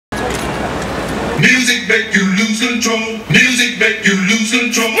Music make you lose control. Music make you lose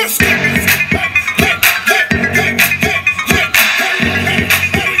control.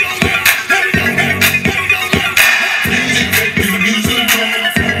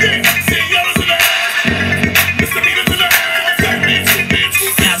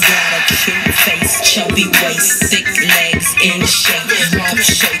 Chubby waist, thick legs in shape, rump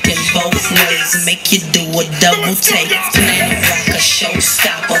shaking both ways, make you do a double take. Planet rocker,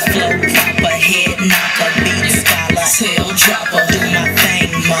 showstopper, flow popper, head knocker, beat scholar, tail dropper, do my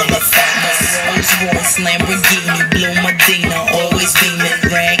thing, motherfucker. Rolls Royce, Lamborghini, blue Medina, always beaming,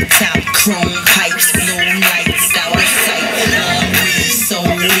 rag top, chrome pipes, blue lights, out of sight.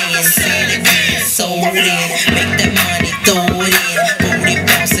 Sold in, say it again, sold in, make that money, throw it in, booty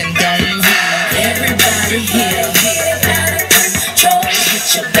bouncing, gone. Everybody here, out of control. Get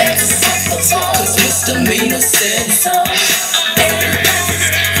your back up, cause misdemeanor said so.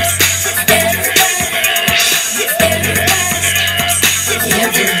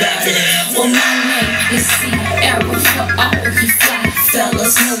 Everybody, well my name is Sierra for all you fly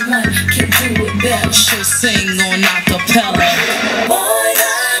fellas. No one can do it better. She'll sing on acapella. Boy,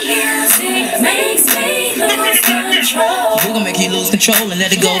 the music makes me lose control. We're gonna make you lose control and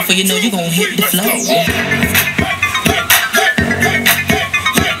let it go, for you know you're gonna hit the floor.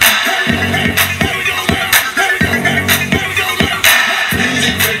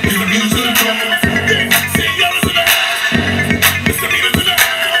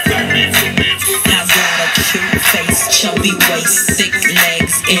 Chubby waist, thick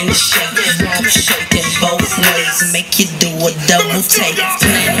legs in shape, rump shaking both ways, make you do a double take.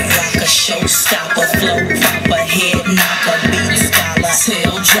 Planet rocker, showstopper, flow popper, head knocker, beat scholar,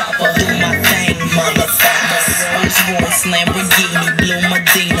 tail dropper, do my thing, motherfucker. Rolls Royce, Lamborghini, blue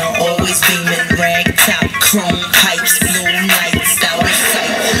Medina, always beaming, rag top, chrome pipes, blue lights, out of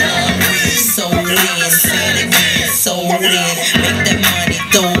sight. Sold in, say it again, sold in, make that money,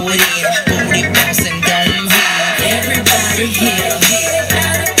 throw it in, booty bouncing, gone here. Everybody here,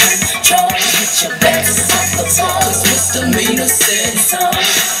 out of control. Get your back up, cause misdemeanor said so.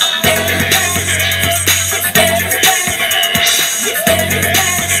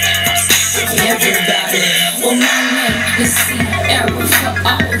 Everybody, well my name is Sierra for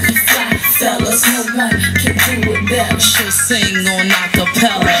all you fly fellas. No one can do it better. She'll sing on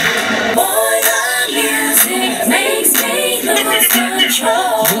acapella. Boy, the music makes me lose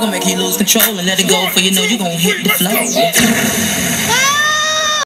control. We're gonna make you lose control and let it go, for you know you're gonna hit the floor.